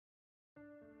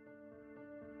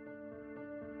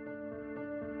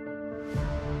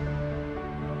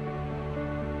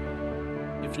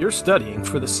If you're studying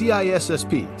for the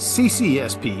CISSP,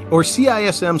 CCSP, or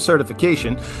CISM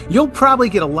certification, you'll probably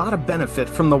get a lot of benefit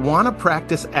from the Wanna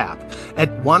Practice app at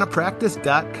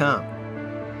wannapractice.com.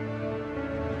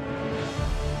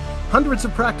 Hundreds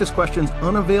of practice questions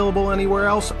unavailable anywhere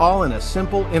else, all in a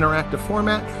simple interactive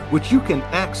format, which you can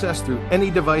access through any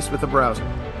device with a browser.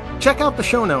 Check out the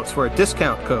show notes for a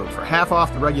discount code for half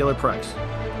off the regular price.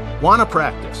 Wanna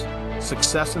Practice.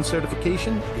 Success and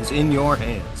certification is in your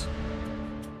hands.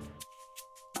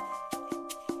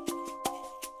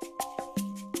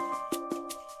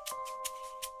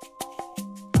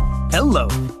 Hello,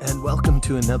 and welcome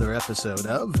to another episode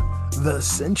of The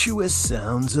Sensuous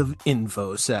Sounds of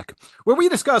InfoSec, where we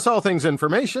discuss all things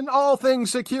information, all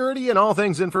things security, and all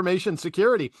things information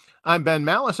security. I'm Ben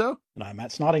Malisow. And I'm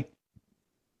Matt Snoddy.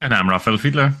 And I'm Raphael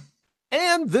Fiedler.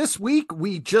 And this week,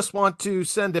 we just want to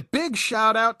send a big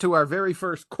shout out to our very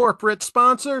first corporate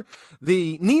sponsor,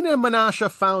 the Neenah Menashe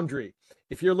Foundry.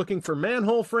 If you're looking for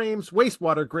manhole frames,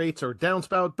 wastewater grates, or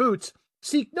downspout boots,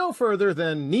 seek no further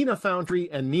than Neenah Foundry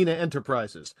and Neenah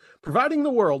Enterprises. Providing the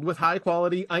world with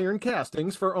high-quality iron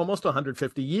castings for almost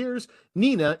 150 years,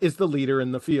 Neenah is the leader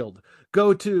in the field.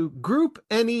 Go to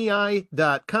groupnei.com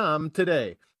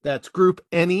today. That's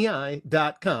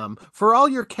groupnei.com for all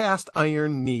your cast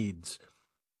iron needs.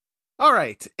 All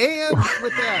right, and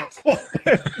with that...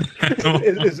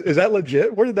 is that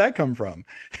legit? Where did that come from?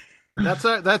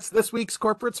 That's this week's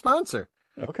corporate sponsor.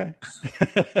 Okay.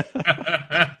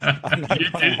 I'm not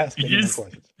going to ask any more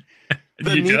questions. The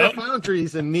Neenah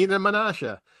Foundries and Neenah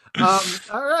Menashe.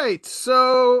 All right.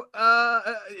 So,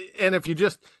 and if you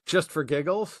just for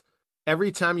giggles,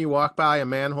 every time you walk by a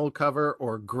manhole cover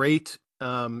or grate,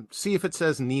 see if it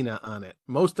says Neenah on it.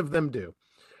 Most of them do.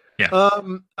 Yeah.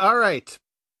 All right.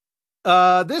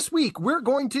 This week we're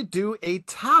going to do a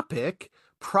topic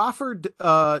proffered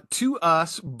to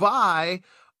us by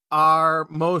our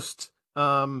most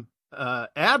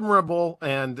admirable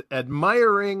and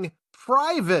admiring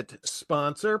private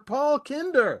sponsor, Paul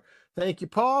Kinder. Thank you,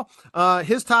 Paul.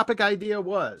 His topic idea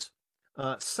was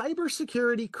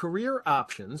cybersecurity career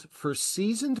options for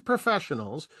seasoned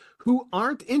professionals who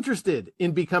aren't interested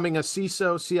in becoming a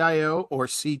CISO, CIO, or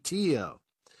CTO.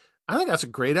 I think that's a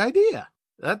great idea.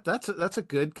 That's a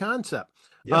good concept.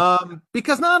 Yeah.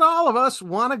 Because not all of us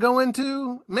want to go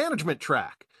into management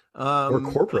track. Or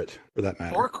corporate, for that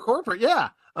matter. Or corporate,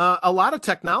 yeah. A lot of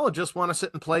technologists want to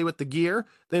sit and play with the gear.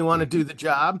 They want to do the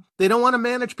job. They don't want to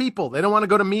manage people. They don't want to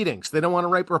go to meetings. They don't want to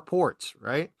write reports,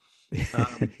 right?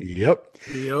 Yep.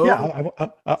 Yeah,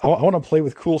 I want to play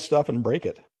with cool stuff and break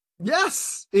it.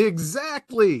 Yes,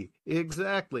 exactly.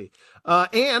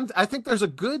 And I think there's a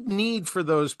good need for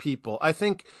those people. I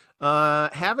think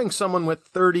having someone with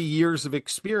 30 years of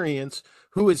experience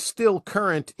who is still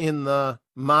current in the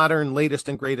modern, latest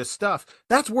and greatest stuff,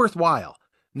 that's worthwhile.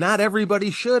 Not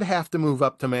everybody should have to move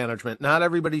up to management. Not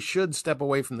everybody should step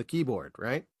away from the keyboard,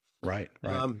 right? Right.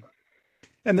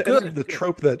 And the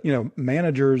trope that,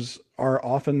 managers are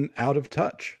often out of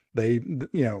touch. They,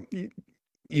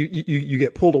 you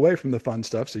get pulled away from the fun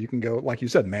stuff. So you can go, like you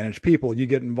said, manage people. You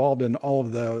get involved in all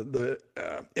of the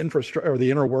infrastructure or the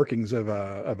inner workings of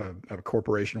a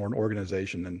corporation or an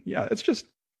organization. And yeah,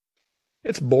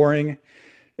 it's boring.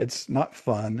 It's not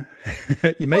fun.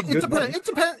 You make good money.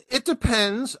 It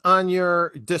depends on your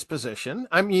disposition.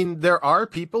 I mean, there are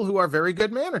people who are very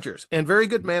good managers and very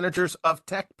good managers of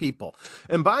tech people.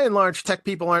 And by and large, tech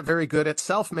people aren't very good at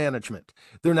self-management.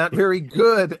 They're not very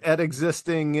good at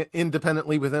existing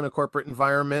independently within a corporate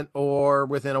environment or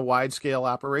within a wide-scale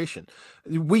operation.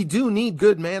 We do need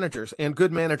good managers and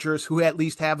good managers who at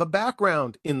least have a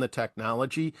background in the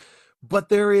technology. But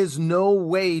there is no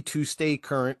way to stay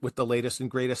current with the latest and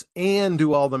greatest and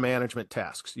do all the management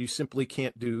tasks. You simply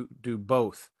can't do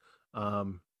both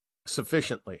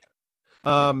sufficiently.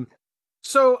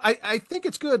 So I think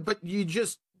it's good, but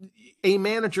a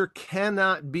manager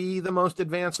cannot be the most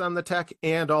advanced on the tech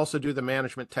and also do the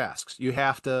management tasks. You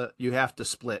have to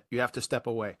split. You have to step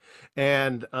away.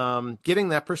 And getting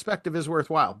that perspective is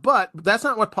worthwhile. But that's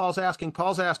not what Paul's asking.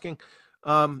 Paul's asking,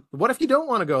 what if you don't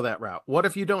want to go that route? What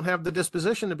if you don't have the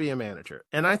disposition to be a manager?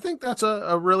 And I think that's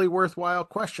a really worthwhile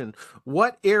question.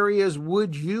 What areas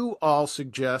would you all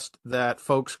suggest that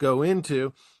folks go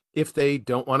into if they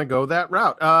don't want to go that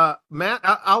route? Matt,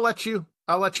 I'll let you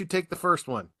take the first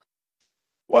one.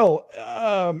 Well,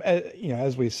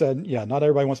 as we said, yeah, not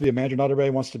everybody wants to be a manager. Not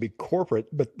everybody wants to be corporate,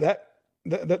 but that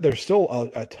there's still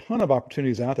a ton of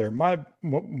opportunities out there.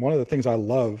 One of the things I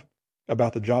love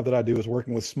about the job that I do is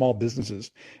working with small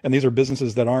businesses. And these are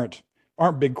businesses that aren't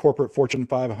aren't big corporate Fortune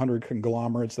 500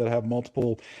 conglomerates that have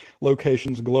multiple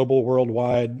locations, global,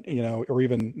 worldwide, or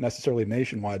even necessarily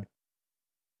nationwide.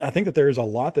 I think that there's a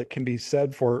lot that can be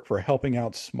said for helping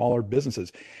out smaller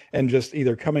businesses and just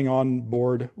either coming on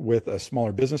board with a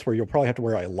smaller business where you'll probably have to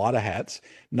wear a lot of hats,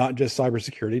 not just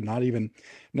cybersecurity, not even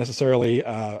necessarily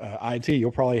IT.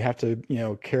 You'll probably have to,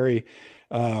 carry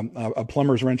a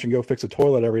plumber's wrench and go fix a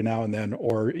toilet every now and then,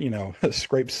 or,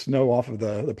 scrape snow off of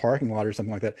the parking lot or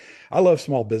something like that. I love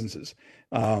small businesses.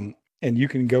 And you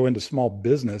can go into small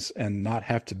business and not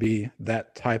have to be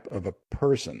that type of a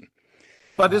person.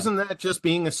 But isn't that just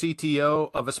being a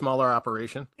CTO of a smaller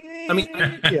operation? I mean,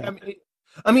 Yeah.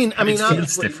 I mean, It feels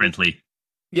obviously, differently.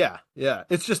 yeah.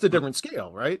 It's just a different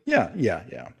scale, right? Yeah.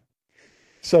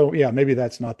 So yeah, maybe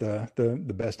that's not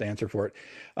the best answer for it.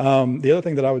 The other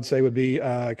thing that I would say would be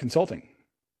consulting.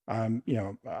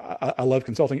 I love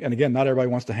consulting, and again, not everybody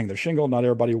wants to hang their shingle. Not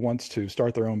everybody wants to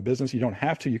start their own business. You don't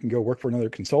have to. You can go work for another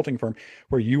consulting firm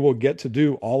where you will get to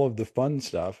do all of the fun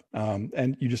stuff,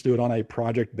 and you just do it on a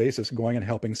project basis, going and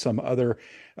helping some other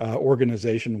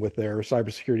organization with their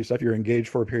cybersecurity stuff. You're engaged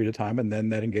for a period of time, and then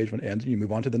that engagement ends, and you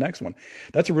move on to the next one.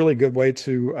 That's a really good way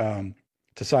to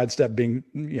sidestep being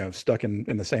stuck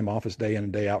in the same office day in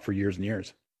and day out for years and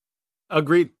years.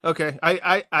 Agreed. Okay.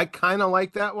 I kind of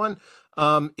like that one.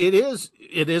 It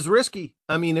is risky.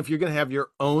 I mean, if you're going to have your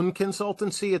own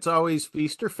consultancy, it's always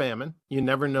feast or famine. You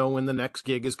never know when the next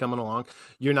gig is coming along.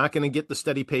 You're not going to get the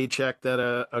steady paycheck that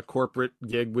a corporate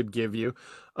gig would give you.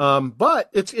 But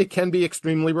it can be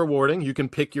extremely rewarding. You can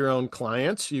pick your own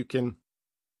clients. You can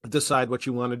decide what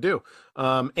you want to do.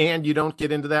 And you don't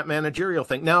get into that managerial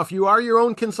thing. Now, if you are your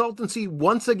own consultancy,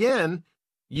 once again,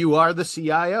 you are the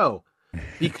CIO.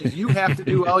 Because you have to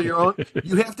do all your own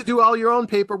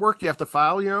paperwork. You have to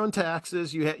file your own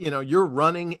taxes. You're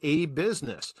running a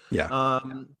business. Yeah.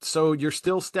 So you're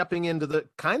still stepping into the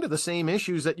kind of the same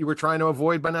issues that you were trying to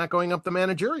avoid by not going up the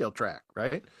managerial track,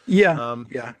 right? Yeah.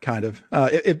 Yeah, kind of.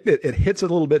 It hits a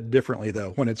little bit differently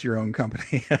though when it's your own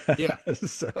company. Yeah.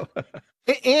 So.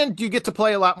 And you get to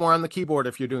play a lot more on the keyboard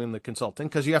if you're doing the consulting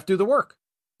because you have to do the work.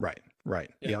 Right.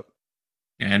 Yeah. Yep.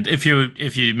 And if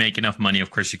you make enough money,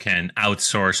 of course, you can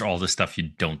outsource all the stuff you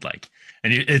don't like.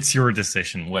 And it's your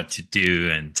decision what to do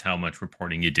and how much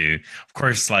reporting you do. Of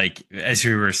course, like, as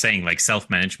you were saying, like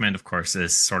self-management, of course,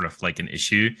 is sort of like an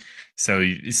issue.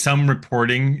 So some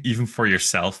reporting, even for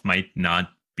yourself, might not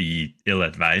be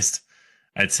ill-advised,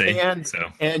 I'd say.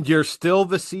 And you're still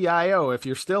the CIO. If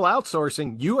you're still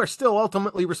outsourcing, you are still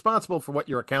ultimately responsible for what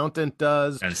your accountant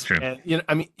does. That's true.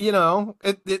 And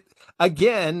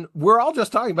again, we're all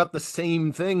just talking about the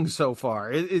same thing so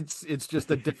far. It's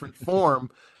just a different form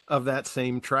of that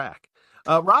same track.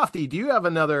 Rafti, do you have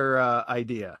another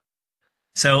idea?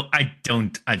 So I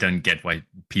don't get why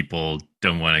people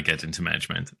don't want to get into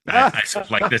management. I sort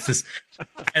of like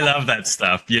I love that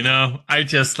stuff, I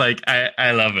just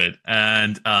I love it.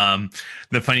 And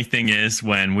the funny thing is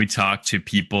when we talk to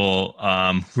people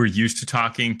who are used to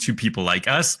talking to people like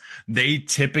us, they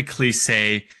typically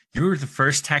say, you're the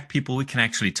first tech people we can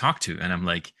actually talk to. And I'm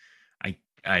like,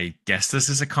 I guess this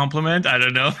is a compliment. I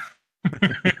don't know.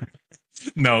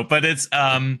 No, but it's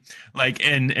like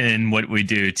in what we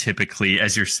do typically,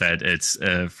 as you said, it's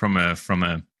from a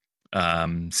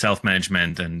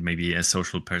self-management and maybe a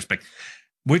social perspective,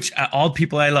 which all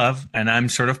people I love, and I'm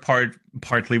sort of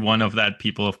partly one of that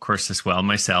people, of course, as well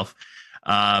myself.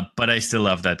 But I still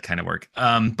love that kind of work.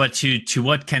 But to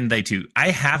what can they do?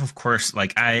 I have, of course,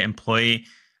 I employ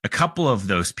a couple of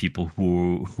those people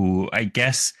who I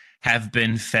guess have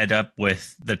been fed up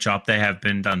with the job they have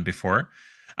been doing before.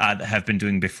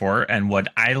 And what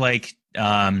I like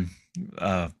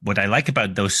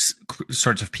about those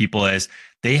sorts of people is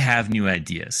they have new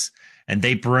ideas and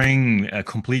they bring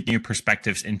complete new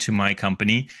perspectives into my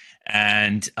company.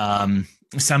 And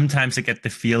sometimes I get the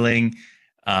feeling,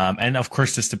 and of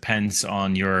course this depends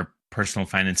on your personal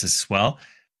finances as well,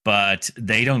 but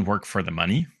they don't work for the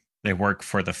money. They work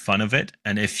for the fun of it.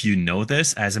 And if you know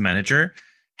this as a manager,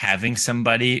 having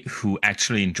somebody who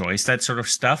actually enjoys that sort of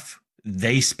stuff,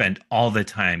 they spend all the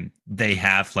time they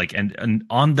have and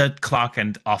on the clock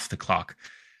and off the clock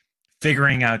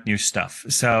figuring out new stuff.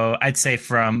 So I'd say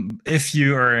if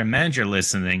you are a manager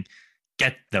listening,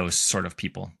 get those sort of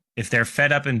people. If they're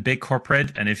fed up in big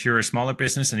corporate, and if you're a smaller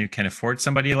business and you can afford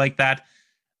somebody like that,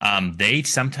 they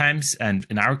sometimes, and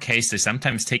in our case, they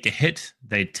sometimes take a hit.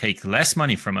 They take less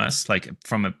money from us, like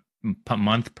from a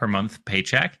month per month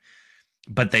paycheck,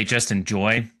 but they just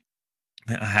enjoy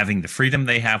having the freedom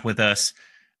they have with us.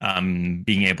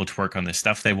 being able to work on the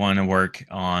stuff they want to work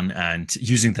on and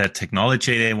using the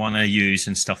technology they want to use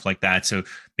and stuff like that. So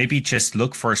maybe just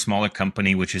look for a smaller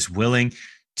company which is willing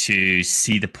to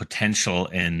see the potential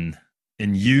in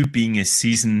you being a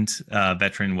seasoned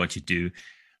veteran in what you do.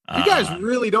 You guys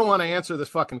really don't want to answer this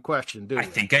fucking question, do you? I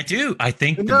think I do. I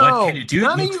think no, what can you do?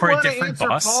 Look for a different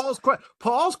boss.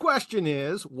 Paul's question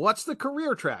is, what's the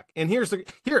career track? And here,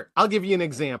 I'll give you an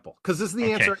example, because this is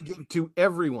the answer I give to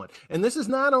everyone. And this is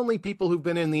not only people who've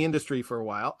been in the industry for a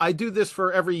while. I do this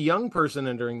for every young person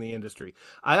entering the industry.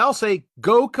 I'll say,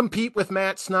 go compete with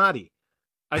Matt Snoddy.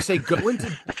 I say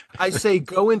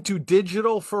go into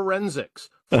digital forensics.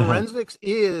 Forensics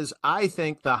is, I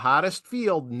think, the hottest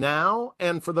field now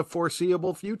and for the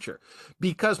foreseeable future.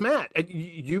 Because, Matt,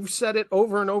 you've said it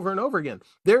over and over and over again.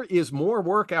 There is more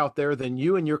work out there than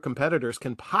you and your competitors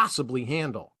can possibly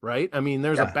handle, right? I mean,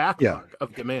 there's a backlog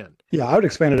of demand. Yeah, I would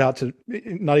expand it out to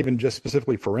not even just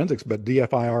specifically forensics, but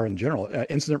DFIR in general.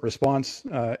 Incident response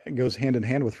goes hand in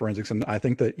hand with forensics. And I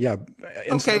think that,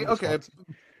 Okay.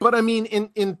 But I mean,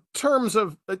 in terms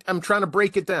of, I'm trying to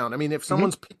break it down. I mean, if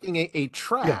someone's picking a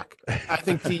track, I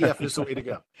think DF is the way to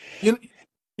go.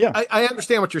 I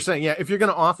understand what you're saying. Yeah, if you're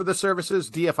going to offer the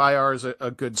services, DFIR is a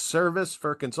good service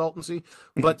for consultancy.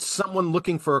 But someone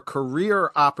looking for a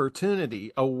career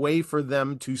opportunity, a way for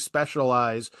them to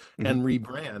specialize and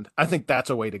rebrand, I think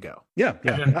that's a way to go. Yeah.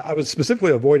 I was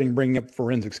specifically avoiding bringing up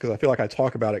forensics because I feel like I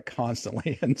talk about it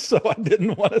constantly, and so I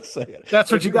didn't want to say it.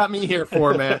 That's what you got me here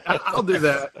for, Matt. I'll do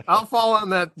that. I'll fall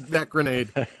on that grenade.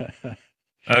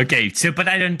 Okay, so but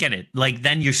I don't get it. Like,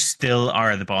 then you still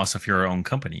are the boss of your own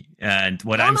company, and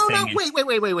what I'm saying is,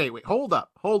 wait. Hold up.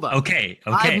 Okay.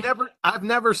 I've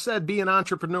never said be an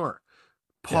entrepreneur.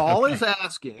 Paul is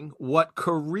asking, what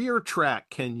career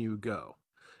track can you go?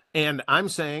 And I'm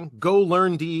saying, go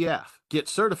learn DEF, get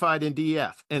certified in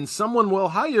DEF, and someone will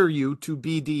hire you to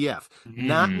be DEF,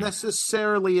 not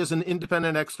necessarily as an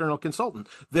independent external consultant.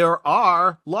 There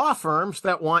are law firms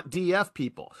that want DEF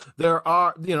people. There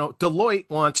are, Deloitte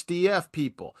wants DEF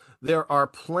people. There are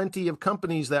plenty of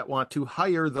companies that want to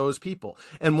hire those people.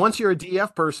 And once you're a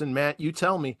DEF person, Matt, you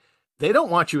tell me, they don't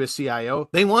want you as CIO.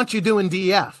 They want you doing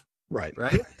DEF. Right.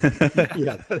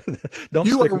 Yeah. Don't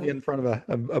stick me in front of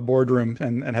a boardroom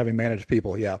and having managed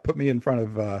people. Yeah. Put me in front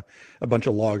of a bunch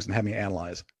of logs and have me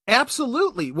analyze.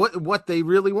 Absolutely. What they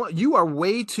really want. You are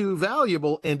way too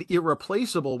valuable and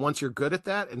irreplaceable once you're good at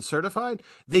that and certified.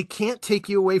 They can't take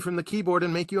you away from the keyboard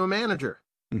and make you a manager.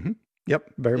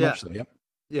 Yep. Very much so. Yep.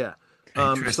 Yeah.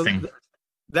 Interesting. So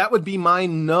that would be my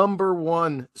number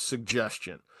one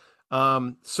suggestion.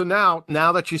 So now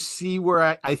that you see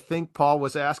where I think Paul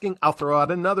was asking, I'll throw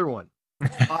out another one.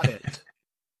 Audit.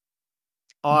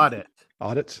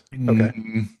 Audits. Okay.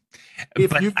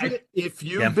 If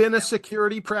you've been a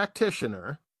security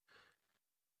practitioner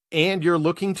and you're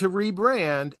looking to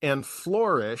rebrand and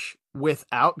flourish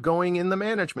without going in the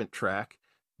management track,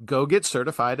 go get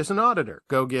certified as an auditor.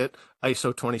 Go get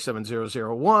ISO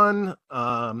 27001.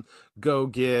 Go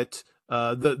get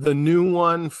the new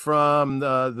one from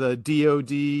the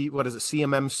DoD, what is it,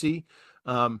 CMMC?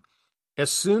 As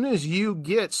soon as you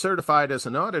get certified as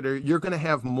an auditor, you're going to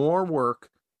have more work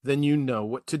than you know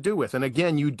what to do with. And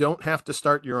again, you don't have to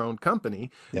start your own company.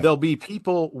 Yeah. There'll be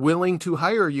people willing to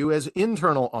hire you as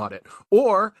internal audit,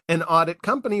 or an audit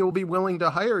company will be willing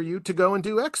to hire you to go and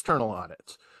do external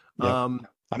audits. Yeah.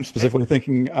 I'm specifically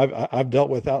thinking I've dealt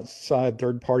with outside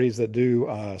third parties that do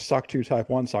SOC 2 Type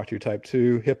 1, SOC 2 Type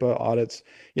 2, HIPAA audits.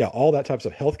 Yeah, all that types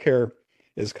of healthcare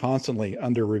is constantly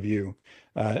under review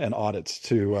and audits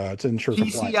to ensure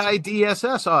compliance. PCI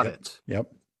DSS audits.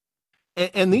 Yep.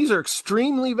 And these are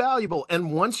extremely valuable.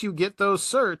 And once you get those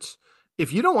certs,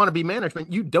 if you don't want to be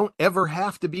management, you don't ever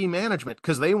have to be management,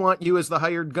 because they want you as the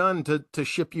hired gun to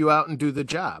ship you out and do the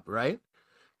job, right?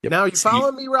 Yep. Now, you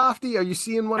following me, Rafty? Are you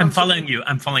seeing what I'm following you?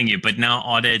 I'm following you. But now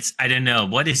audits, I don't know.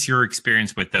 What is your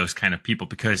experience with those kind of people?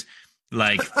 Because,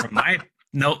 like, from my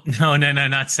no,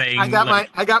 not saying. I got my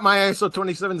ISO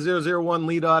 27001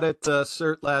 lead audit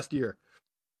cert last year.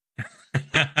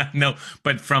 No,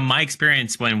 but from my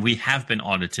experience, when we have been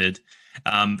audited,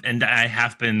 and I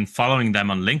have been following them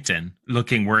on LinkedIn,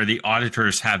 looking where the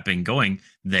auditors have been going,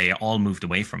 they all moved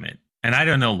away from it. And I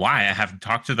don't know why. I haven't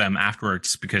talked to them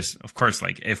afterwards, because, of course,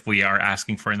 like, if we are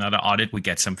asking for another audit, we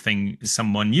get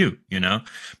someone new,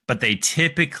 but they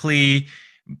typically,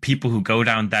 people who go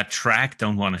down that track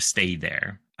don't want to stay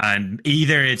there. And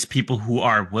either it's people who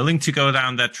are willing to go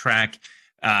down that track,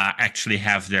 actually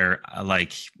have their,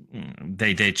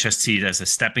 they just see it as a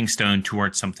stepping stone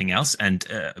towards something else. And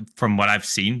from what I've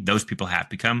seen, those people have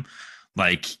become,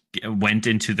 went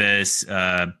into this,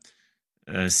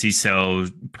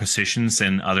 CISO positions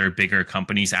in other bigger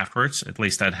companies afterwards. At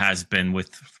least that has been with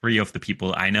three of the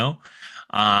people I know.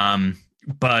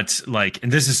 But like,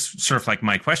 and this is sort of like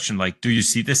my question, like, do you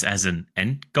see this as an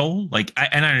end goal? Like,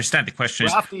 and I understand the question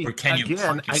is, Raffi, or can you again,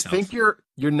 park I yourself? think you're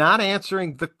not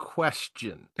answering the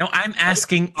question. No, I'm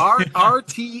asking.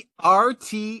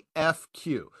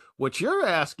 RTFQ. What you're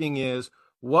asking is,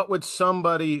 what would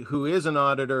somebody who is an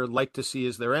auditor like to see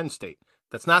as their end state?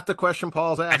 That's not the question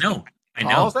Paul's I asking. know, I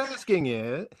Paul's know. asking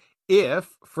is,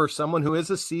 if for someone who is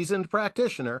a seasoned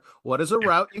practitioner, what is a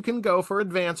route you can go for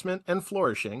advancement and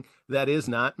flourishing that is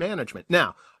not management?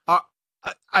 Now,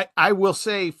 I will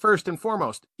say first and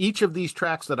foremost, each of these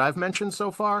tracks that I've mentioned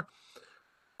so far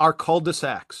are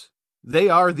cul-de-sacs. They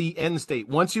are the end state.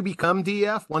 Once you become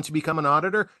DF, once you become an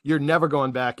auditor, you're never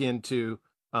going back into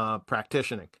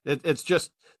practicing. It's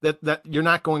just that you're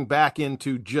not going back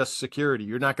into just security.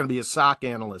 You're not going to be a SOC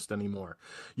analyst anymore.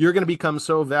 You're going to become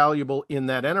so valuable in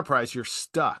that enterprise, you're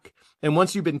stuck. And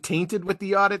once you've been tainted with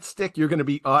the audit stick, you're going to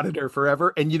be auditor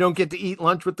forever, and you don't get to eat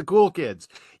lunch with the cool kids.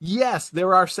 Yes,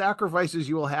 there are sacrifices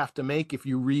you will have to make if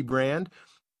you rebrand,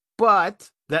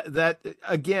 but that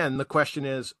again, the question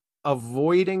is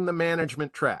avoiding the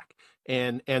management track,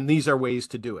 and these are ways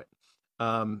to do it.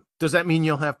 Does that mean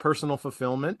you'll have personal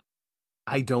fulfillment?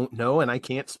 I don't know, and I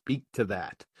can't speak to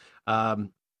that.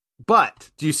 But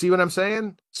do you see what I'm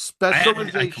saying?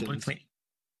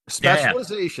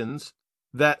 Specializations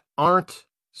that aren't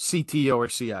CTO or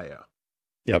CIO.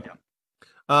 Yep.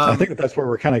 I think that's where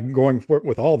we're kind of going for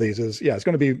with all these is, it's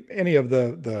going to be any of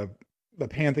the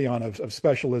pantheon of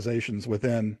specializations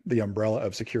within the umbrella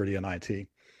of security and IT.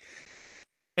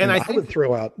 And I would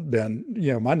throw out, Ben,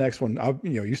 my next one,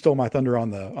 you stole my thunder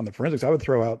on the forensics. I would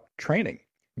throw out training.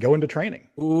 Go into training.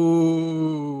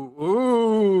 Ooh,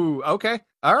 okay.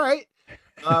 All right.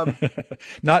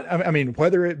 I mean,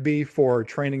 whether it be for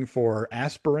training for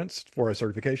aspirants for a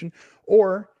certification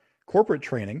or corporate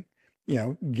training,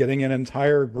 getting an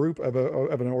entire group of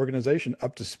an organization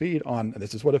up to speed on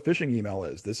this is what a phishing email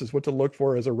is. This is what to look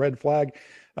for as a red flag.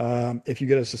 If you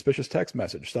get a suspicious text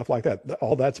message, stuff like that,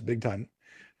 all that's big time.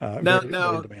 Now,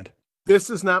 demand. This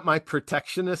is not my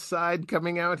protectionist side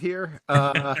coming out here.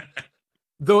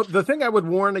 The thing I would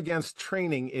warn against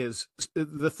training is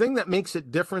the thing that makes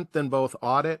it different than both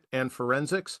audit and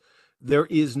forensics. There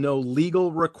is no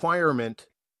legal requirement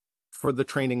for the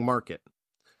training market,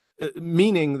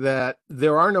 meaning that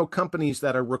there are no companies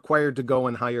that are required to go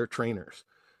and hire trainers.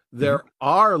 There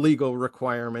are legal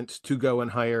requirements to go and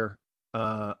hire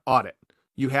audit.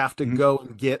 You have to go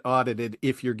and get audited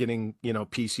if you're getting,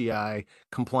 PCI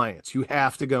compliance. You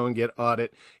have to go and get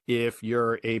audit if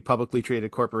you're a publicly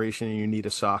traded corporation and you need a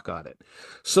SOC audit.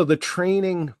 So the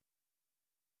training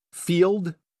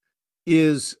field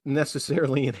is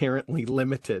necessarily inherently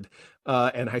limited.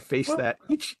 And I face that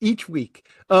each week.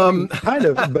 Kind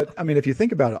of, but I mean, if you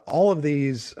think about it, all of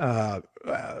these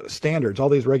standards, all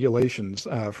these regulations,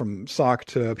 from SOC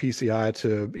to PCI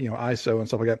to ISO and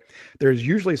stuff like that, there's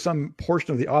usually some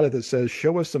portion of the audit that says,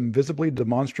 show us some visibly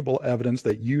demonstrable evidence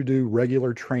that you do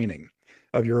regular training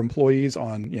of your employees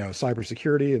on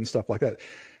cybersecurity and stuff like that.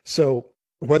 So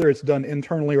whether it's done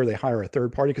internally or they hire a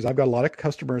third party, because I've got a lot of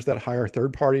customers that hire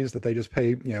third parties that they just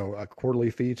pay a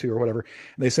quarterly fee to or whatever,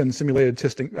 and they send simulated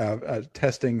testing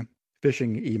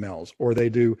phishing emails, or they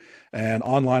do an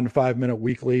online 5-minute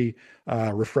weekly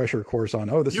refresher course on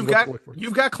this is what to look for.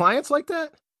 You've got clients like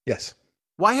that? Yes.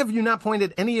 Why have you not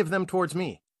pointed any of them towards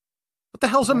me? What the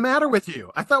hell's the matter with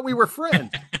you? I thought we were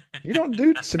friends. You don't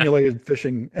do simulated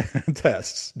phishing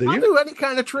tests, do you? I'll do any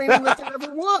kind of training that there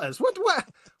ever was. What?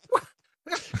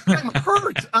 I'm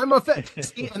hurt. I'm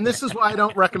offended. And this is why I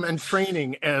don't recommend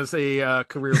training as a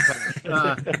career path.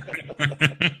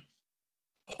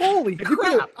 Holy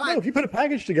crap! If you put a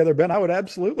package together, Ben, I would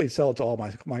absolutely sell it to all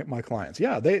my clients.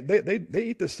 Yeah, they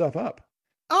eat this stuff up.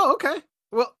 Oh, okay.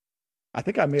 Well, I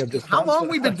think I may have just. How long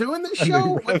we've been doing this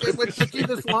show? What took you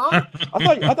this long?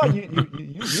 I thought you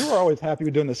were always happy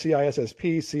with doing the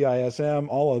CISSP, CISM,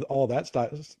 all of that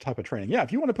type of training. Yeah,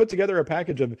 if you want to put together a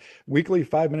package of weekly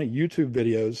 5-minute YouTube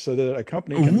videos so that a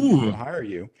company can hire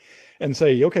you and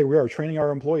say, okay, we are training our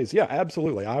employees. Yeah,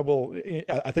 absolutely. I will.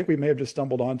 I think we may have just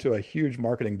stumbled onto a huge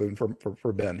marketing boon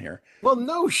for Ben here. Well,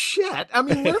 no shit. I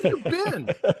mean, where have you been?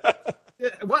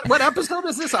 What episode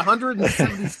is this?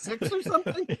 176 or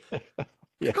something?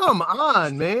 Yeah. Come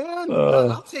on, man.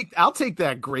 I'll take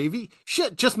that gravy.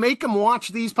 Shit, just make them watch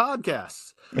these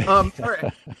podcasts. All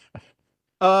right.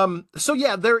 So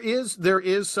yeah, there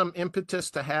is some impetus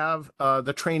to have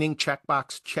the training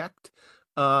checkbox checked.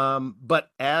 But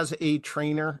as a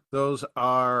trainer, those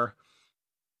are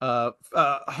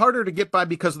Harder to get by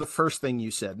because of the first thing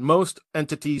you said. Most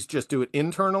entities just do it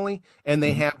internally, and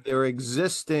they have their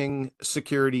existing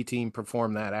security team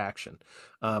perform that action.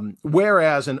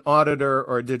 Whereas an auditor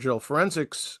or a digital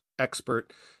forensics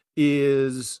expert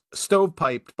is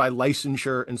stovepiped by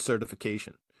licensure and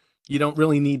certification. You don't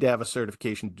really need to have a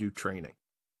certification to do training.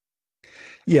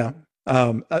 Yeah.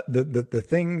 The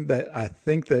thing that I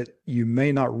think that you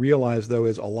may not realize, though,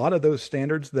 is a lot of those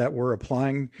standards that we're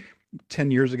applying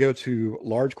 10 years ago to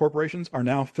large corporations are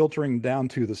now filtering down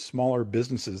to the smaller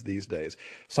businesses these days.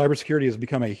 Cybersecurity has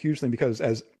become a huge thing because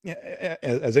as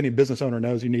any business owner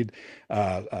knows, you need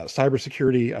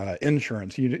cybersecurity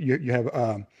insurance. You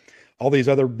have all these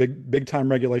other big time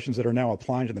regulations that are now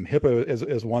applying to them. HIPAA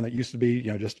is one that used to be,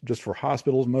 just for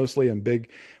hospitals mostly and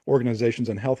big organizations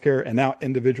in healthcare, and now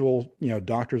individual,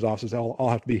 doctors' offices all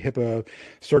have to be HIPAA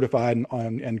certified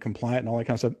and compliant and all that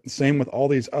kind of stuff. Same with all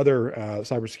these other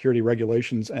cybersecurity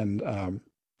regulations and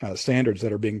standards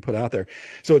that are being put out there.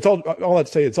 So it's all that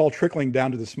to say, it's all trickling down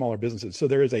to the smaller businesses. So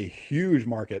there is a huge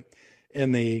market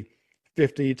in the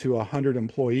 50 to 100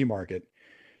 employee market.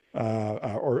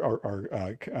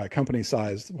 Company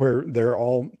size where they're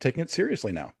all taking it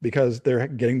seriously now because they're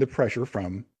getting the pressure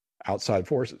from outside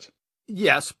forces.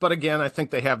 Yes, but again, I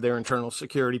think they have their internal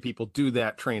security people do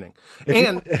that training.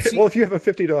 If you have a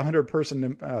 50 to 100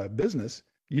 person business,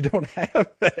 you don't have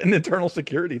an internal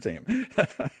security team.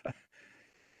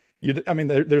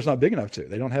 There's not big enough to.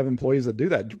 They don't have employees that do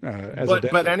that.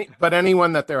 But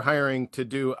anyone that they're hiring to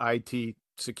do IT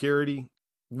security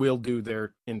will do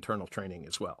their internal training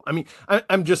as well. I mean,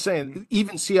 I'm just saying,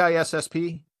 even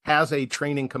CISSP has a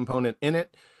training component in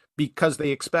it because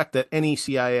they expect that any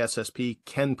CISSP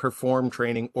can perform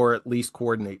training or at least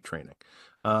coordinate training.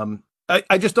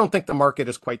 I just don't think the market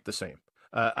is quite the same.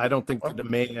 I don't think the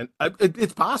demand,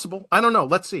 it's possible. I don't know.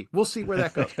 Let's see. We'll see where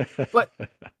that goes. But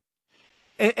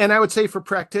and I would say for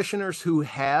practitioners who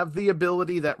have the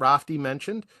ability that Rafti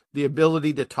mentioned, the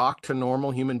ability to talk to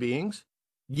normal human beings,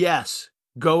 yes,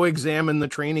 go examine the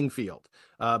training field,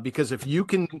 because if you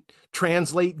can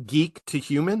translate geek to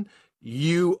human,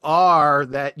 you are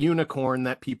that unicorn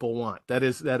that people want. That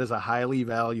is a highly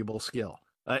valuable skill.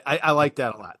 I like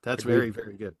that a lot. That's very,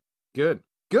 very good.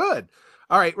 Good.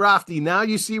 All right, Rafti, now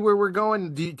you see where we're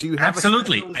going. Do you have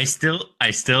absolutely? I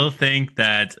still think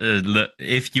that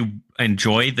if you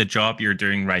enjoy the job you're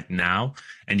doing right now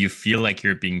and you feel like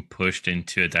you're being pushed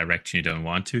into a direction you don't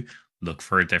want to, look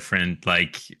for a different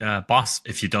boss.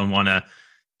 If you don't want to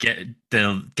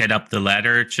get up the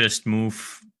ladder, just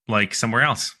move somewhere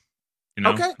else.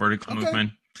 Vertical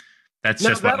movement. That's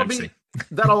just what I'm saying.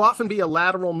 That'll often be a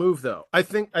lateral move, though. I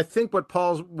think what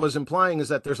Paul was implying is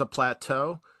that there's a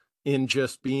plateau in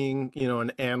just being,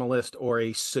 an analyst or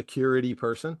a security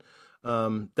person.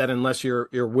 That unless you're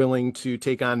willing to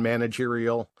take on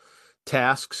managerial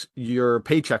tasks, your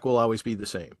paycheck will always be the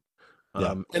same.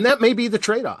 And that may be the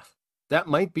trade-off. That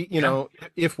might be,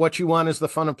 if what you want is the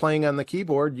fun of playing on the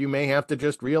keyboard, you may have to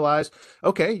just realize,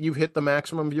 okay, you've hit the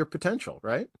maximum of your potential,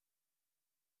 right?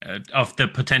 Of the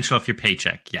potential of your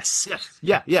paycheck. Yes.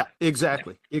 Yeah,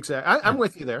 exactly. I'm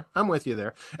with you there.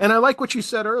 And I like what you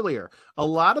said earlier. A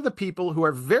lot of the people who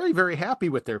are very, very happy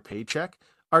with their paycheck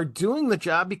are doing the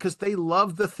job because they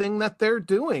love the thing that they're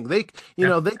doing. They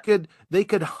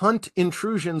could hunt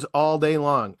intrusions all day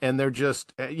long, and they're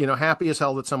just, happy as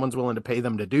hell that someone's willing to pay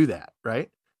them to do that. Right.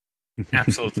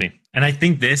 Absolutely. And I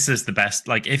think this is the best.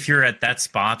 If you're at that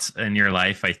spot in your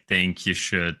life, I think you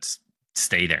should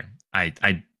stay there.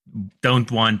 I don't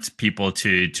want people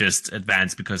to just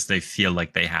advance because they feel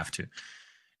like they have to.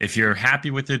 If you're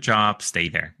happy with your job, stay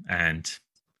there. And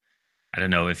I don't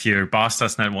know, if your boss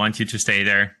does not want you to stay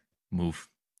there, move,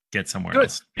 get somewhere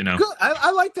else. Good.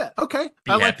 I like that. Okay.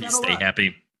 Be happy, stay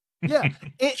happy. Yeah.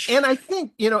 And I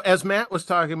think, as Matt was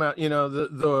talking about,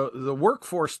 the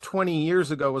workforce 20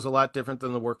 years ago was a lot different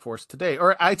than the workforce today,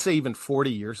 or I'd say even 40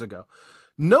 years ago.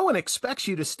 No one expects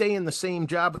you to stay in the same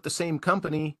job at the same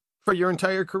company for your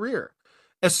entire career,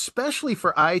 especially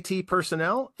for IT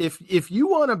personnel. If you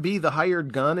want to be the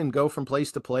hired gun and go from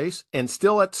place to place and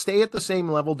still stay at the same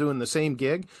level doing the same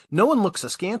gig, no one looks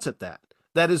askance at that.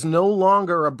 That is no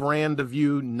longer a brand of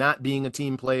you not being a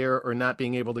team player or not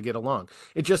being able to get along.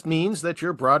 It just means that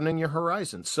you're broadening your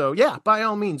horizons. So yeah, by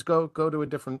all means, go to a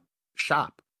different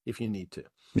shop if you need to.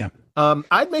 Yeah.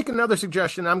 I'd make another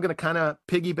suggestion. I'm going to kind of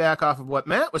piggyback off of what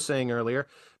Matt was saying earlier,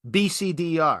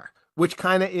 BCDR, which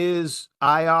kind of is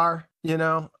IR,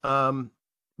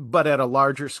 but at a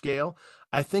larger scale.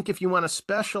 I think if you want to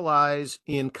specialize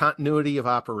in continuity of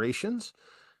operations,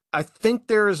 I think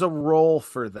there is a role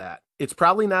for that. It's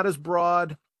probably not as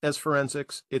broad as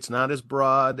forensics. It's not as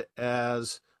broad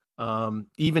as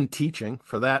even teaching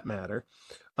for that matter.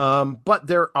 But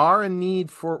there are a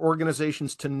need for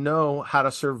organizations to know how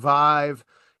to survive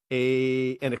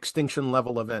an extinction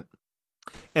level event.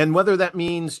 And whether that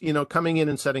means, coming in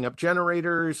and setting up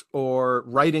generators or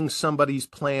writing somebody's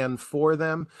plan for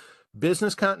them,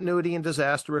 business continuity and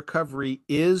disaster recovery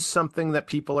is something that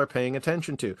people are paying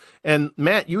attention to. And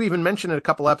Matt, you even mentioned it a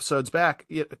couple episodes back.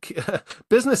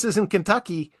 Businesses in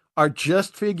Kentucky are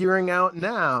just figuring out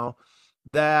now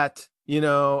that,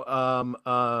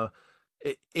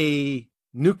 a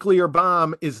nuclear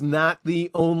bomb is not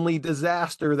the only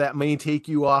disaster that may take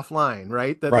you offline,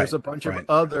 right? That there's a bunch of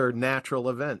other natural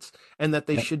events and that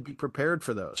they should be prepared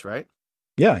for those, right?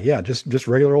 Yeah. Just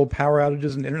regular old power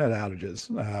outages and internet outages.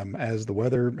 As the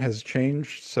weather has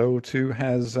changed, so too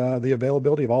has the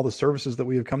availability of all the services that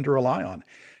we have come to rely on.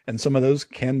 And some of those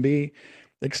can be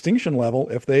extinction level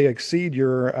if they exceed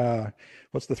your,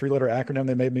 what's the three-letter acronym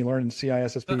they made me learn in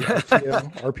CISSP?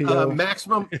 RPO?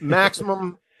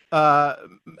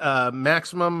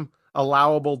 Maximum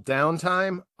allowable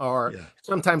downtime, or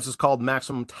sometimes it's called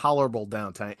maximum tolerable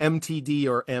downtime, MTD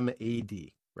or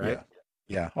MAD, right?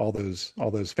 Yeah, all those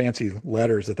fancy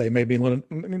letters that they made me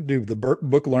do the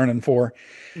book learning for.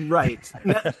 Right.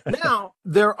 Now,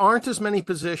 there aren't as many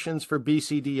positions for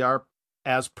BCDR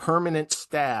as permanent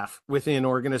staff within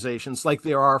organizations like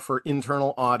there are for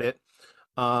internal audit,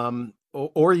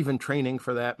 or even training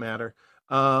for that matter.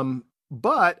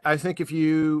 But I think if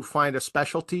you find a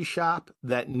specialty shop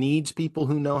that needs people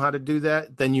who know how to do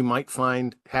that, then you might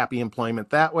find happy employment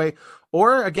that way.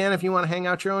 Or again, if you want to hang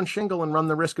out your own shingle and run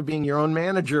the risk of being your own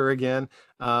manager again,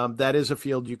 that is a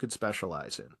field you could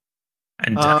specialize in.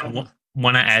 And I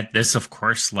want to add this, of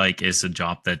course, is a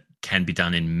job that can be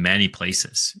done in many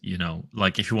places.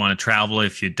 Like if you want to travel,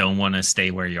 if you don't want to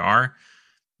stay where you are,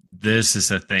 this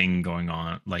is a thing going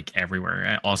on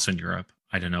everywhere, also in Europe.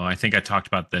 I don't know. I think I talked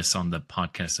about this on the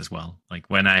podcast as well. Like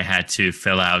when I had to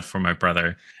fill out for my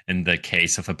brother in the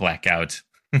case of a blackout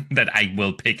that I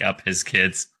will pick up his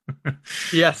kids.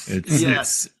 Yes.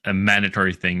 It's a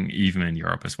mandatory thing even in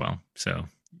Europe as well. So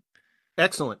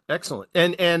excellent.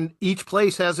 And each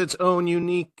place has its own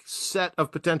unique set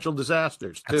of potential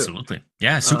disasters too. Absolutely.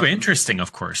 Yeah. Super interesting,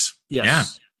 of course.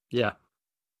 Yes. Yeah.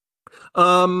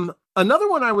 Another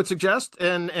one I would suggest,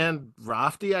 and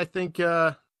Rafti, I think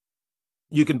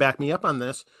you can back me up on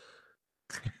this.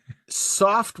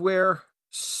 Software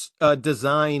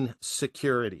design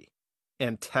security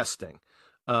and testing,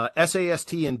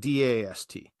 SAST and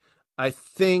DAST. I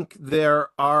think there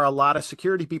are a lot of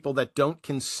security people that don't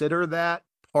consider that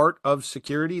part of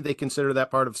security. They consider that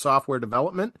part of software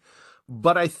development.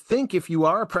 But I think if you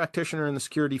are a practitioner in the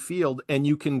security field and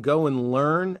you can go and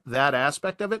learn that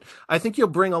aspect of it, I think you'll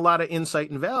bring a lot of insight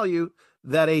and value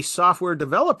that a software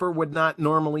developer would not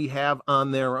normally have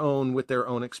on their own with their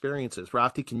own experiences.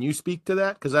 Rafti, can you speak to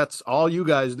that? Because that's all you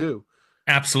guys do.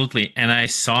 Absolutely. And I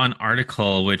saw an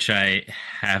article, which I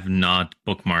have not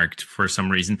bookmarked for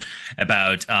some reason,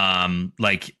 about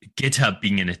GitHub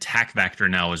being an attack vector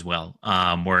now as well,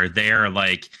 where they're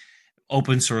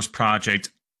open source projects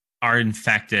are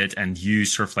infected and you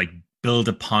sort of build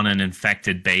upon an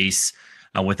infected base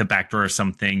with a backdoor or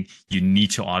something. You need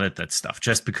to audit that stuff.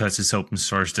 Just because it's open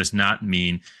source does not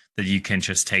mean that you can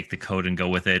just take the code and go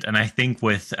with it. And I think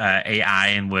with AI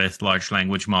and with large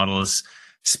language models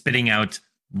spitting out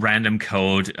random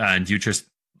code and you just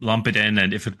lump it in,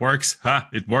 and if it works,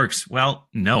 it works. Well,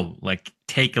 no,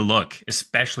 take a look,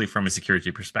 especially from a security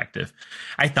perspective.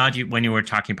 I thought when you were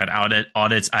talking about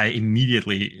audits, I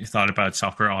immediately thought about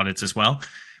software audits as well.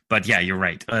 But yeah, you're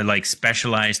right.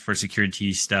 Specialized for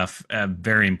security stuff,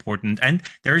 very important. And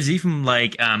there's even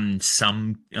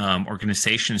some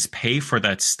organizations pay for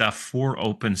that stuff for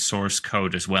open source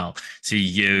code as well. So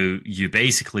you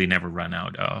basically never run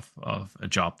out of a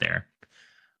job there.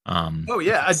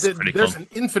 There's an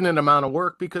infinite amount of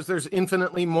work because there's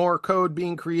infinitely more code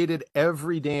being created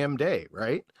every damn day,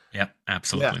 right? Yep,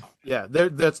 absolutely. Yeah.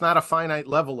 That's not a finite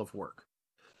level of work.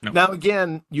 Nope. Now,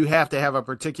 again, you have to have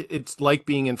it's like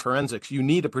being in forensics. You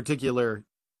need a particular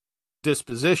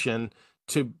disposition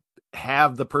to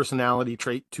have the personality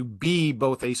trait to be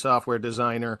both a software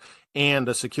designer and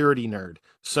a security nerd.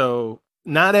 So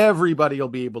not everybody will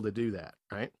be able to do that,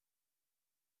 right?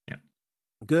 Yeah.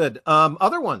 Good.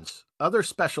 Other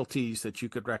specialties that you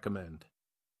could recommend?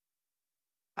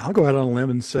 I'll go out on a limb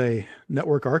and say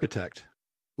network architect.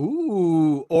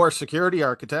 Ooh, or security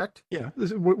architect. Yeah.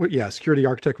 Security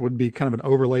architect would be kind of an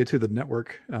overlay to the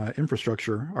network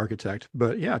infrastructure architect.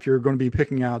 But yeah, if you're going to be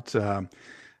picking out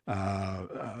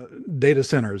data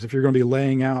centers, if you're going to be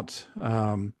laying out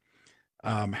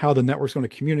how the network's going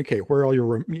to communicate, where all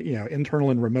your internal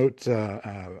and remote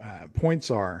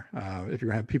points are. If you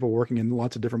have people working in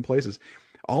lots of different places,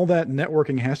 all that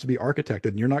networking has to be architected,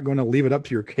 and you're not going to leave it up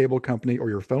to your cable company or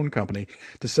your phone company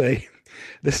to say,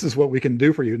 this is what we can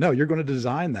do for you. No, you're going to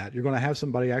design that. You're going to have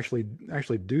somebody actually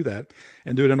do that,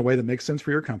 and do it in a way that makes sense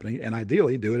for your company, and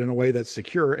ideally do it in a way that's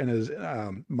secure and is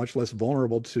much less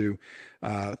vulnerable to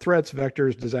threats,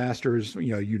 vectors, disasters,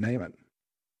 you name it.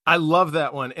 I love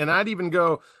that one. And I'd even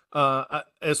go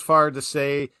as far to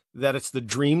say that it's the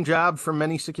dream job for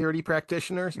many security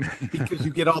practitioners, because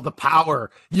you get all the power.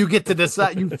 You get to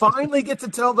decide. You finally get to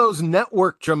tell those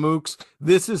network jamooks,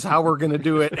 this is how we're going to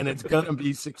do it, and it's going to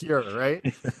be secure, right?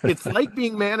 It's like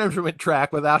being management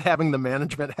track without having the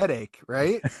management headache,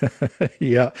 right?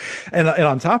 Yeah. And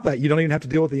on top of that, you don't even have to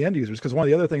deal with the end users, because one of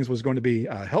the other things was going to be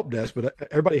help desk, but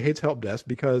everybody hates help desk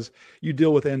because you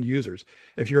deal with end users.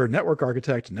 If you're a network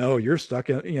architect, no, you're stuck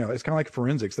in, it's kind of like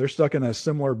forensics. They're stuck in a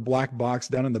similar black box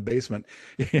down in the basement,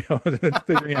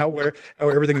 figuring out how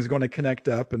everything is going to connect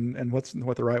up and what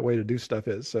the right way to do stuff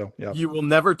is. So yeah, you will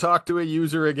never talk to a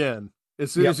user again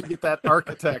as soon as you get that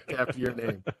architect after your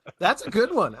name. That's a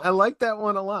good one. I like that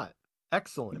one a lot.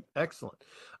 Excellent.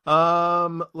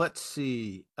 Let's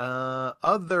see,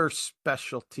 other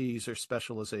specialties or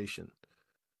specialization.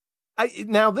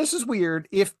 Now this is weird.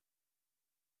 If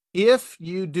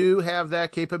you do have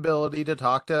that capability to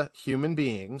talk to human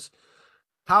beings,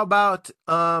 how about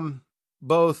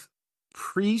both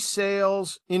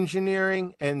pre-sales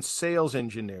engineering and sales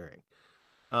engineering?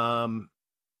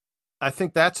 I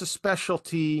think that's a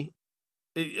specialty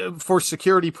for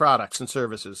security products and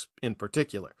services in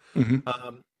particular. Mm-hmm.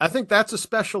 I think that's a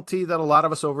specialty that a lot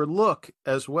of us overlook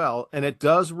as well. And it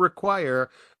does require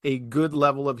a good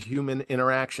level of human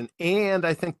interaction. And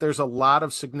I think there's a lot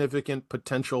of significant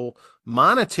potential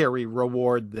monetary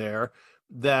reward there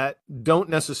that don't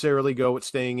necessarily go with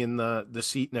staying in the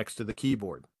seat next to the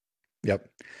keyboard. Yep.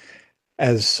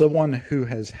 As someone who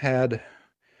has had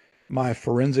my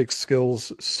forensic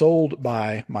skills sold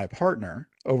by my partner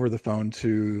over the phone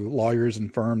to lawyers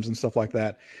and firms and stuff like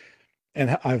that,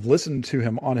 and I've listened to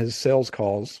him on his sales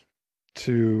calls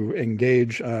to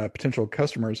engage potential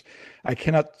customers, I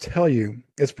cannot tell you,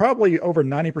 it's probably over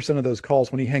 90% of those calls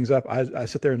when he hangs up, I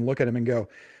sit there and look at him and go,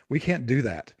 we can't do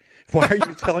that. Why are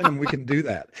you telling him we can do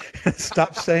that?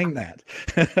 Stop saying that.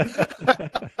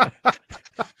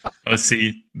 Oh,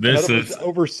 see, this is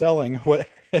overselling what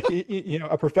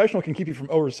a professional can keep you from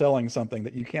overselling something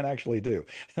that you can't actually do.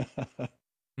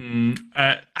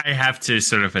 I have to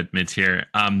sort of admit here,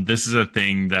 this is a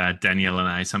thing that Daniel and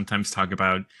I sometimes talk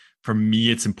about. For me,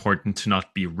 it's important to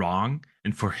not be wrong,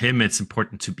 and for him, it's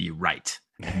important to be right.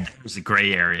 And there's a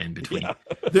gray area in between.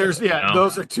 Yeah.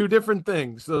 Those are two different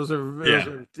things. Those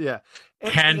are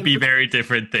Can be very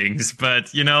different things, but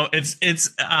it's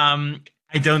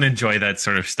I don't enjoy that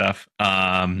sort of stuff.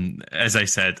 As I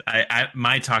said,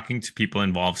 my talking to people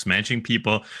involves managing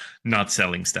people, not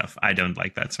selling stuff. I don't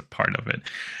like that sort of part of it.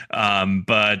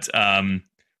 But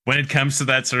when it comes to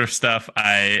that sort of stuff,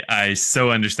 I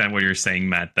so understand what you're saying,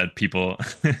 Matt, that people,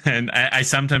 and I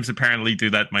sometimes apparently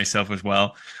do that myself as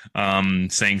well,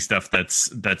 saying stuff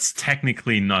that's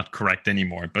technically not correct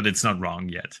anymore, but it's not wrong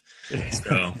yet.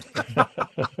 So.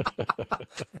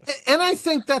 And I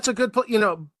think that's a good point.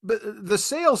 The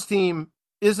sales team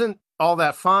isn't all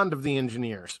that fond of the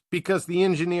engineers, because the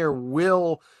engineer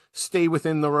will stay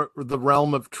within the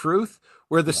realm of truth,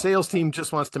 where the sales team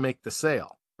just wants to make the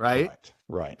sale. Right.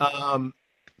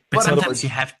 But sometimes you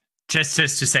have just to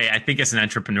say, I think as an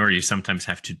entrepreneur, you sometimes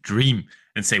have to dream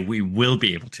and say, we will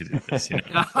be able to do this.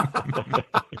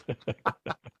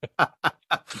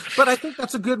 But I think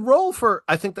that's a good role for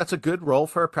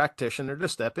a practitioner to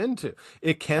step into.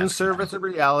 It can serve as a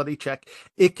reality check.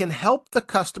 It can help the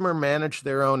customer manage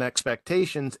their own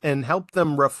expectations and help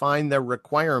them refine their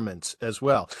requirements as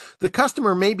well. The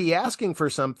customer may be asking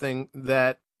for something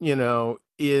that,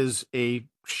 is a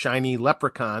shiny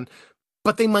leprechaun,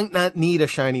 but they might not need a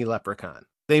shiny leprechaun.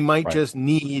 They might just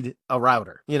need a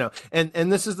router,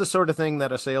 and this is the sort of thing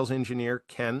that a sales engineer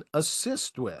can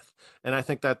assist with. And I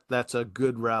think that that's a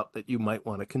good route that you might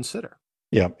want to consider.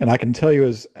 Yeah. And I can tell you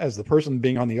as the person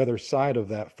being on the other side of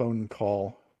that phone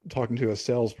call, talking to a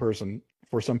salesperson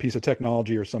for some piece of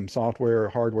technology or some software or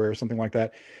hardware or something like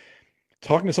that,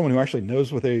 talking to someone who actually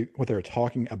knows what they're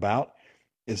talking about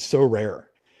is so rare.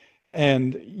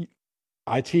 And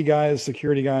IT guys,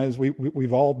 security guys,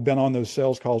 we've all been on those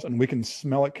sales calls, and we can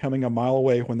smell it coming a mile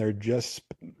away when they're just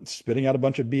spitting out a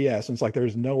bunch of BS. And it's like,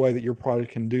 there's no way that your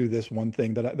product can do this one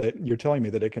thing that you're telling me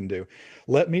that it can do.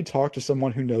 Let me talk to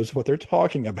someone who knows what they're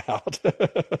talking about.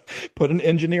 Put an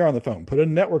engineer on the phone, put a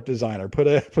network designer, put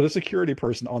a security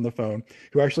person on the phone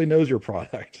who actually knows your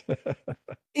product.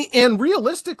 And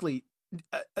realistically,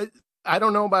 I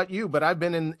don't know about you, but I've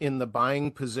been in the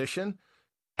buying position.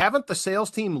 Haven't the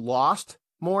sales team lost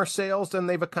more sales than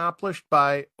they've accomplished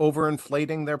by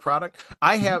overinflating their product?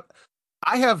 I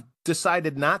have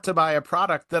decided not to buy a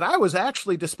product that I was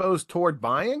actually disposed toward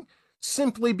buying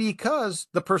simply because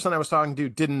the person I was talking to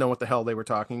didn't know what the hell they were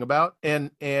talking about,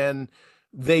 and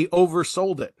they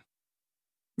oversold it.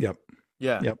 Yep.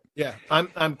 Yeah. Yep. Yeah.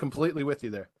 I'm completely with you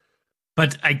there.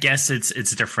 But I guess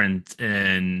it's different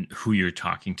in who you're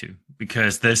talking to,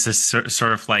 because this is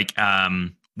sort of like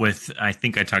with, I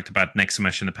think I talked about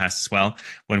Nexamesh in the past as well,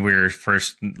 when we were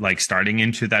first like starting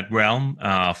into that realm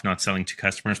of not selling to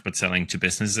customers but selling to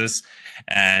businesses.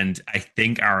 And I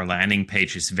think our landing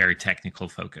page is very technical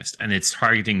focused, and it's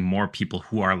targeting more people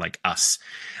who are like us.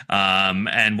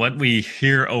 And what we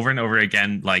hear over and over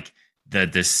again, like the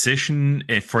decision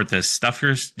for the stuff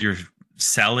you're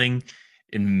selling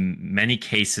in many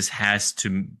cases has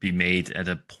to be made at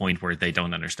a point where they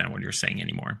don't understand what you're saying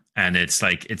anymore. And it's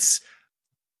like, it's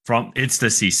the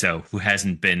CISO who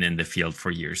hasn't been in the field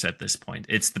for years at this point.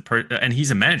 It's and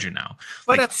he's a manager now.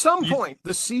 But at some point,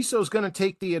 the CISO is going to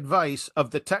take the advice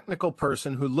of the technical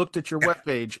person who looked at your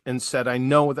webpage and said, I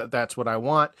know that that's what I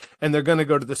want. And they're going to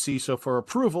go to the CISO for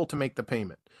approval to make the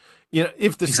payment. You know,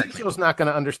 if the CISO is not going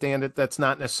to understand it, that's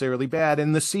not necessarily bad.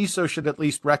 And the CISO should at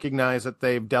least recognize that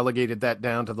they've delegated that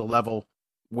down to the level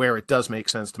where it does make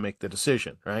sense to make the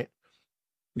decision, right?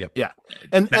 Yep. Yeah.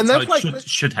 And that's how like it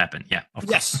should happen. Yeah.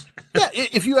 Yes. Yeah.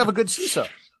 If you have a good CISO.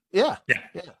 Yeah. Yeah.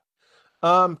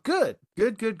 Yeah.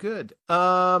 Good.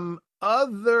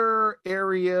 Other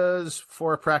areas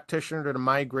for a practitioner to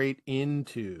migrate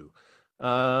into.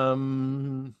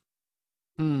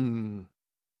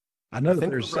 I know that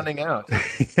there's running out.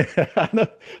 I know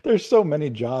there's so many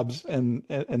jobs in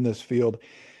this field.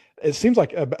 It seems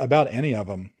like about any of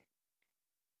them,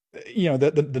 you know,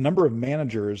 the number of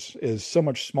managers is so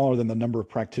much smaller than the number of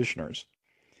practitioners.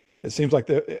 It seems like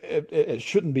it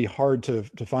shouldn't be hard to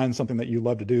find something that you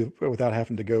love to do without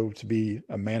having to go to be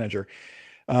a manager.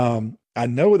 I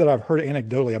know that I've heard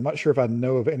anecdotally, I'm not sure if I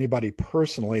know of anybody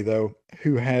personally though,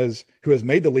 who has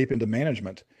made the leap into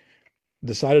management,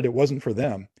 decided it wasn't for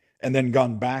them, and then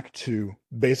gone back to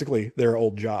basically their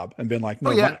old job and been like,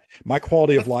 no, my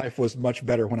quality of life was much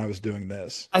better when I was doing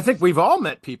this. I think we've all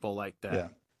met people like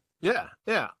that. Yeah.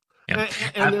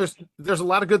 And there's a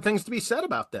lot of good things to be said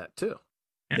about that too.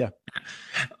 Yeah.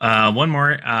 One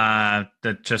more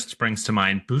that just springs to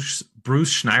mind. Bruce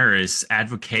Schneier is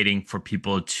advocating for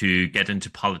people to get into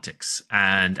politics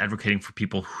and advocating for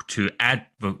people to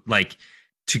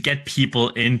get people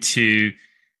into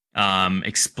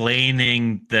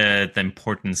explaining the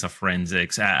importance of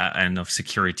forensics and of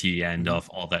security and of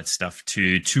all that stuff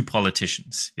to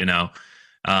politicians, you know,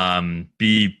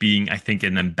 being, I think,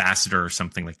 an ambassador or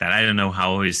something like that. I don't know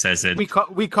how he says it. We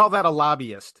call that a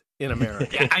lobbyist in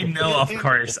America. Yeah, I know, of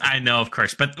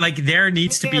course. But like, there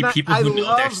needs to be people who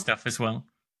know their stuff as well.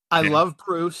 I love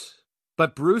Bruce,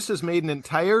 but Bruce has made an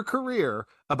entire career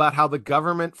about how the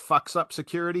government fucks up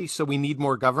security, so we need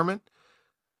more government.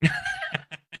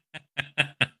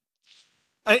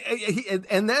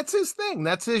 And that's his thing.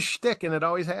 That's his shtick, and it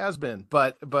always has been.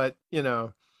 But you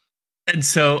know. And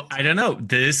so I don't know.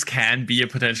 This can be a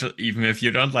potential, even if you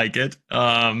don't like it.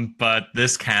 But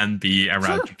this can be a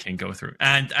route you can go through.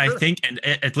 And I think, and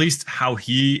at least how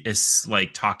he is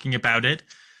like talking about it,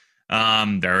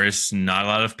 there is not a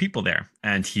lot of people there,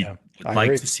 and he would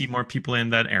like to see more people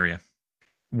in that area.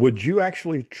 Would you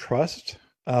actually trust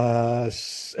an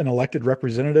elected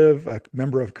representative, a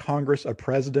member of Congress, a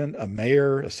president, a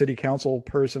mayor, a city council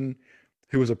person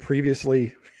who was a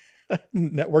previously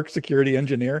network security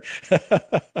engineer?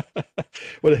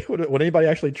 Would anybody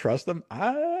actually trust them?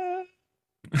 I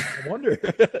wonder.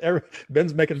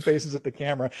 Ben's making faces at the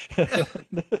camera.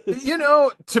 You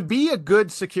know, to be a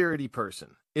good security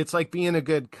person, it's like being a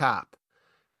good cop.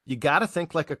 You got to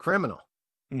think like a criminal.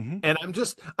 Mm-hmm. And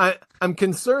I'm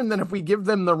concerned that if we give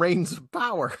them the reins of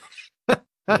power,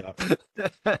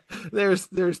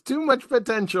 there's too much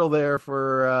potential there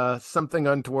for something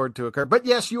untoward to occur. But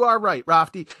yes, you are right,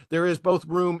 Rafti. There is both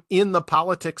room in the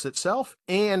politics itself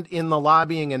and in the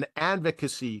lobbying and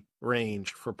advocacy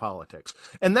range for politics.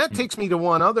 And that takes me to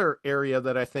one other area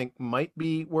that I think might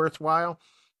be worthwhile.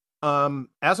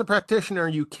 As a practitioner,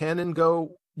 you can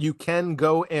go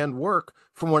and work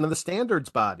for one of the standards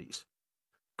bodies.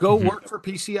 Go work for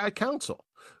PCI Council.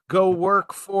 Go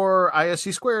work for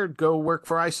ISC Squared. Go work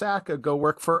for ISACA. Go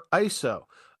work for ISO.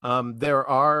 There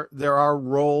are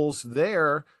roles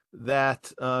there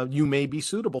that you may be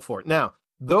suitable for. Now,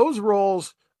 those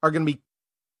roles are going to be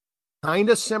kind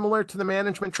of similar to the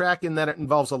management track in that it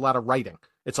involves a lot of writing.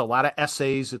 It's a lot of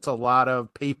essays. It's a lot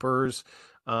of papers.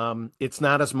 It's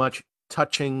not as much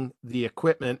touching the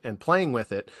equipment and playing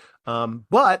with it,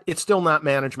 but it's still not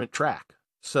management track.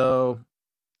 So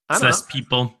it's less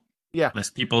people. Yeah. Less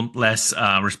people, less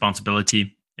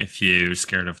responsibility if you're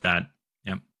scared of that.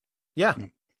 Yeah. Yeah.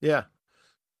 Yeah.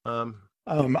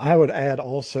 I would add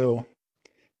also,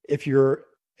 if you're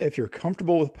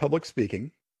comfortable with public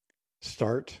speaking,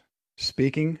 start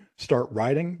speaking, start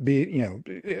writing,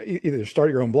 either start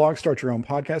your own blog, start your own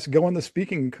podcast, go on the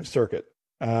speaking circuit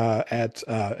at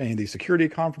any of these security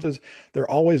conferences. They're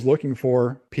always looking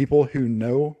for people who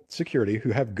know security,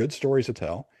 who have good stories to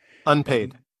tell.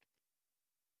 Unpaid.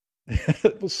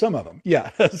 Well, some of them,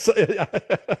 yeah. I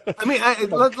mean,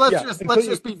 let's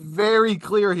just be very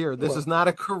clear here. This is not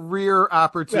a career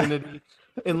opportunity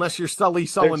unless you're Sully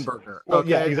Sullenberger. Well,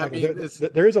 yeah, exactly. I mean,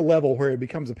 there is a level where it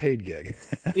becomes a paid gig.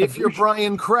 If you're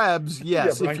Brian Krebs,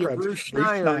 yes. Yeah, if you're Bruce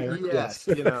Schneier, yes.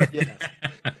 Yes.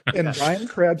 And Brian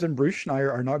Krebs and Bruce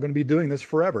Schneier are not going to be doing this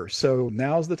forever. So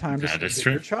now's the time to get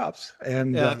your chops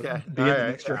and be in the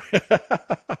mixture.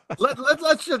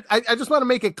 Let's just. I just want to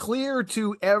make it clear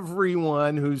to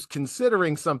everyone who's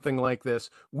considering something like this: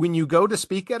 when you go to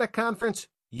speak at a conference,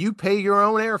 you pay your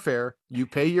own airfare, you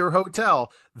pay your hotel.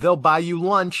 They'll buy you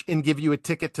lunch and give you a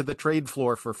ticket to the trade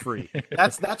floor for free.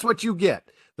 That's what you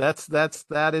get.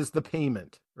 That is the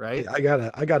payment, right? I got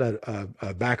a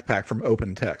backpack from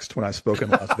Open Text when I spoke in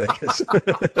Las Vegas.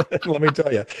 Let me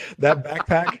tell you, that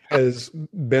backpack has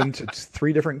been to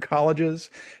 3 different colleges.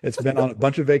 It's been on a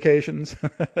bunch of vacations.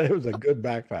 It was a good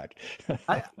backpack.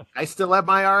 I still have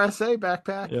my RSA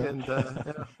backpack, and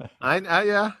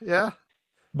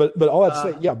But all that to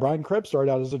say, yeah, Brian Krebs started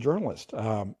out as a journalist.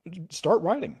 Start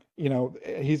writing.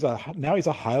 He's a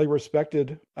highly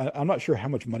respected. I'm not sure how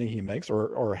much money he makes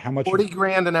or how much.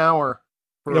 $40,000 an hour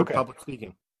for public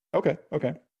speaking. Okay.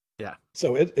 Yeah.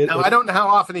 So I don't know how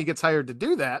often he gets hired to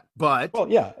do that, but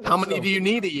how many do you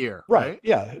need a year? Right.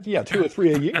 Yeah. 2 or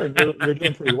 3 a year, and you're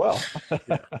doing pretty well.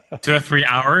 2 or 3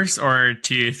 hours, or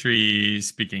 2 or 3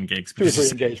 speaking gigs. 2 or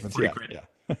 3 engagements. Yeah.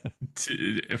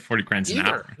 $40,000 an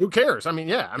hour. Who cares?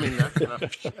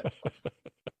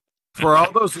 For all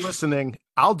those listening,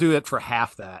 I'll do it for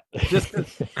half that. Just but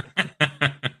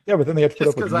then they have to put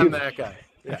up with because I'm that guy.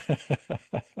 Yeah.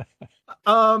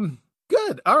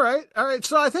 Good. All right.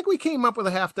 So I think we came up with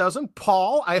a half dozen.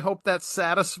 Paul, I hope that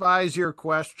satisfies your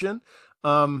question.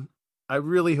 I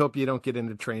really hope you don't get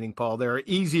into training, Paul. There are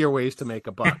easier ways to make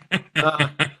a buck.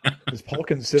 Is Paul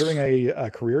considering a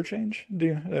career change? Do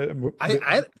you?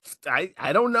 I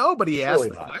don't know, but he asked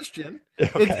the question.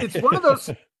 Okay.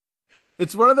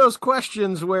 It's one of those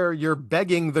questions where you're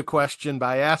begging the question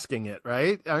by asking it,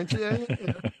 right? Aren't you?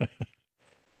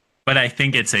 But I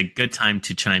think it's a good time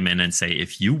to chime in and say,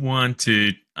 if you want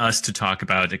us to talk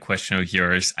about a question of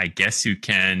yours, I guess you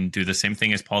can do the same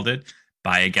thing as Paul did: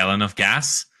 buy a gallon of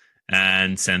gas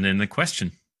and send in the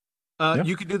question.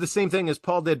 You could do the same thing as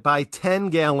Paul did: buy 10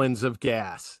 gallons of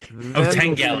gas.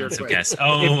 10 gallons of gas.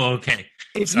 Oh, okay.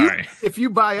 Sorry. If you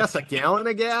buy us a gallon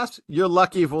of gas, you're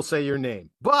lucky if we'll say your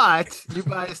name. But you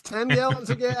buy us 10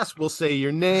 gallons of gas, we'll say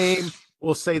your name.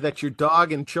 We'll say that your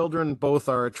dog and children both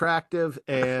are attractive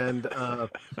and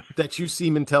that you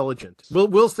seem intelligent.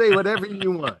 We'll say whatever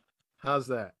you want. How's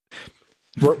that?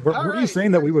 Were you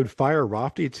saying that we would fire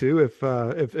Rofty too if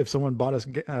someone bought us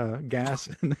gas?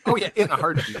 Oh yeah, in a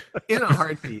heartbeat. In a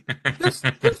heartbeat. There's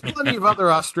plenty of other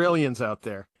Australians out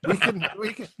there. We can.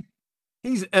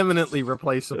 He's eminently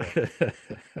replaceable.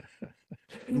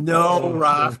 No,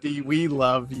 Rofty, we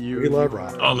love you. We love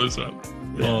Rofty. All this up.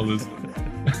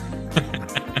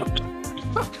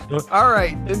 All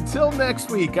right. Until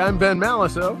next week, I'm Ben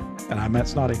Malisow. And I'm Matt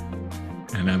Snoddy.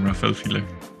 And I'm Raphael Fiedler.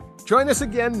 Join us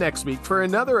again next week for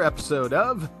another episode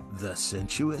of The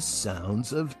Sensuous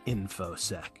Sounds of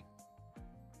InfoSec.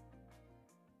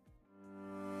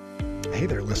 Hey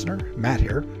there, listener. Matt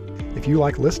here. If you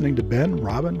like listening to Ben,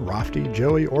 Robin, Rofty,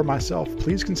 Joey, or myself,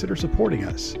 please consider supporting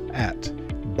us at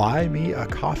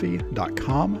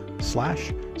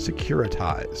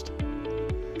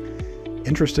buymeacoffee.com/securitized.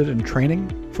 Interested in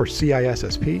training for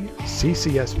CISSP,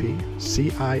 CCSP,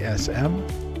 CISM,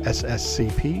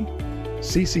 SSCP,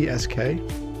 CCSK,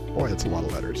 boy, that's a lot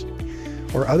of letters,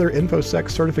 or other InfoSec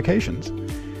certifications?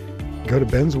 Go to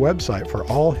Ben's website for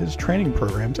all his training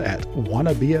programs at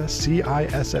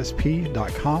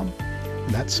wannabeacissp.com.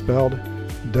 And that's spelled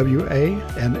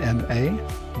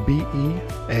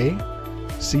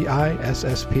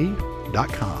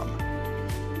WANNABEACISSP.com.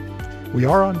 We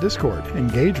are on Discord.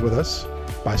 Engage with us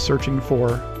by searching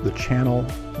for the channel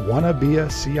Wanna Be a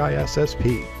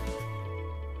CISSP.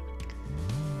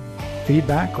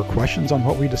 Feedback or questions on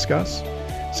what we discuss?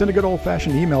 Send a good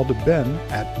old-fashioned email to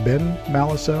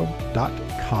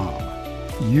ben@benmaliso.com.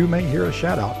 You may hear a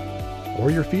shout-out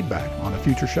or your feedback on a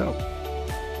future show.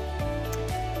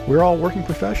 We're all working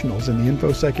professionals in the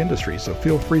InfoSec industry, so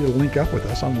feel free to link up with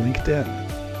us on LinkedIn.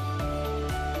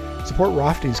 Support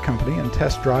Rofty's company and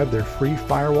test drive their free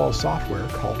firewall software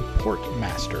called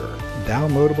Portmaster,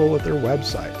 downloadable at their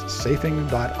website,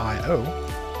 safing.io,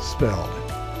 spelled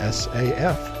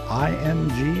SAFING.io.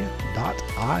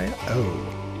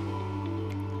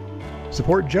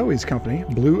 Support Joey's company,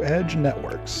 Blue Edge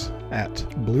Networks, at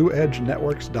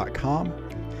blueedgenetworks.com,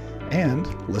 and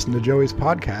listen to Joey's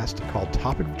podcast called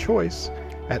Topic of Choice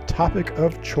at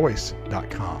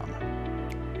topicofchoice.com.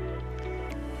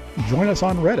 Join us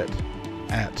on Reddit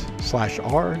at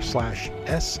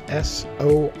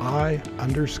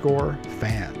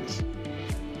 /r/SSOI_fans.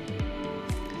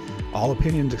 All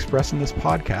opinions expressed in this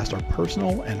podcast are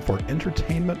personal and for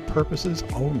entertainment purposes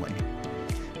only.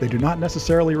 They do not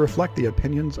necessarily reflect the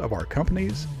opinions of our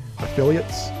companies,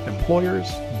 affiliates,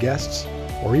 employers, guests,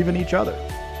 or even each other.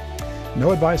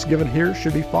 No advice given here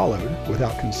should be followed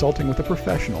without consulting with a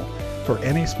professional for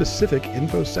any specific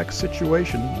InfoSec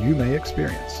situation you may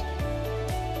experience.